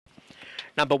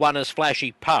Number 1 is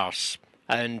Flashy Pass,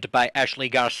 owned by Ashley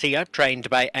Garcia, trained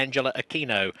by Angela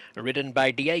Aquino, ridden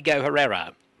by Diego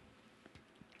Herrera.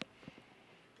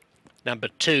 Number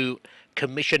 2,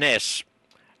 Commission S,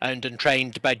 owned and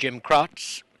trained by Jim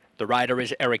Krotz. The rider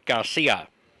is Eric Garcia.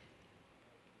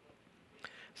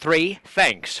 3,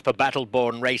 Thanks for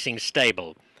Battleborn Racing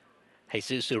Stable.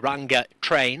 Jesus Uranga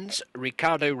trains,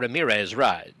 Ricardo Ramirez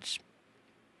rides.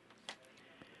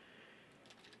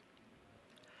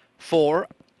 4,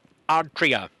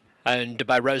 Ardtria, owned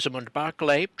by Rosamund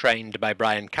Barclay, trained by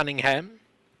Brian Cunningham.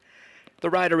 The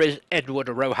rider is Edward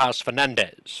Rojas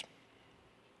Fernandez.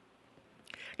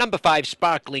 Number 5,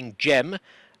 Sparkling Gem,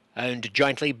 owned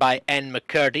jointly by Anne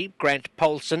McCurdy, Grant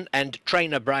Polson and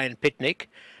trainer Brian Pitnick,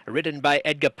 ridden by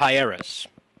Edgar Payeras.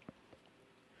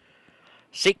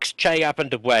 6, Che Up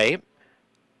and Away,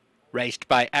 raced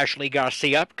by Ashley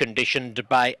Garcia, conditioned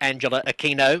by Angela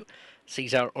Aquino.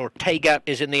 Cesar Ortega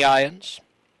is in the irons.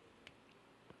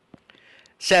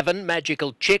 7,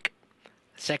 Magical Chick,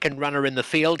 second runner in the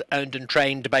field, owned and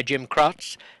trained by Jim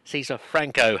Krotz. Cesar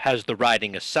Franco has the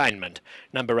riding assignment.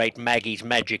 Number 8, Maggie's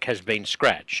Magic, has been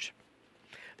scratched.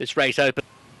 This race open.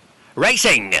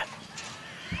 Racing!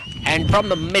 And from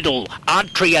the middle,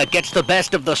 Ardtria gets the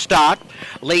best of the start.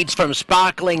 Leads from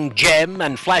Sparkling Gem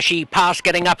and Flashy Pass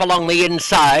getting up along the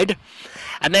inside.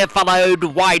 And they're followed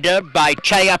wider by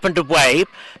Che Up and Away.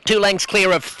 2 lengths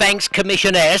clear of Thanks,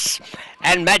 Commission S,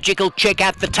 and Magical Chick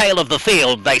at the tail of the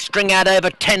field. They string out over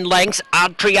 10 lengths.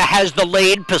 Ardtria has the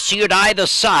lead, pursued either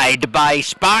side by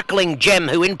Sparkling Gem,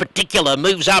 who in particular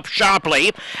moves up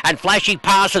sharply, and Flashy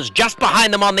Pass is just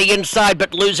behind them on the inside,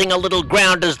 but losing a little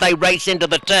ground as they race into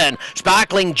the turn.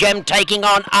 Sparkling Gem taking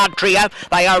on Ardtria.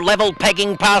 They are level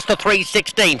pegging past the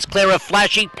 3/16, clear of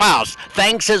Flashy Pass.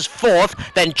 Thanks is 4th,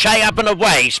 then Che Up and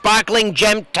Away. Sparkling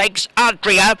Gem takes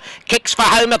Ardtria, kicks for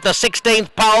home at the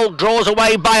 16th pole, draws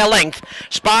away by a length.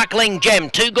 Sparkling Gem,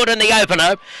 too good in the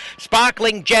opener.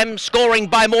 Sparkling Gem scoring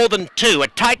by more than 2.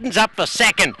 It tightens up for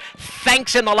second.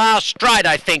 Thanks in the last stride,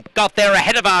 I think, got there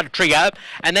ahead of Ardtria,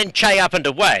 and then Che Up and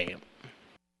Away.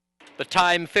 The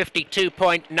time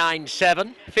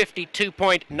 52.97.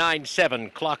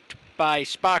 52.97 clocked by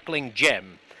Sparkling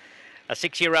Gem. A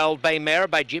 6-year-old bay mare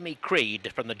by Jimmy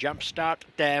Creed from the Jumpstart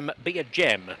Dam Be a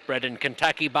Gem, bred in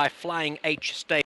Kentucky by Flying H Stable.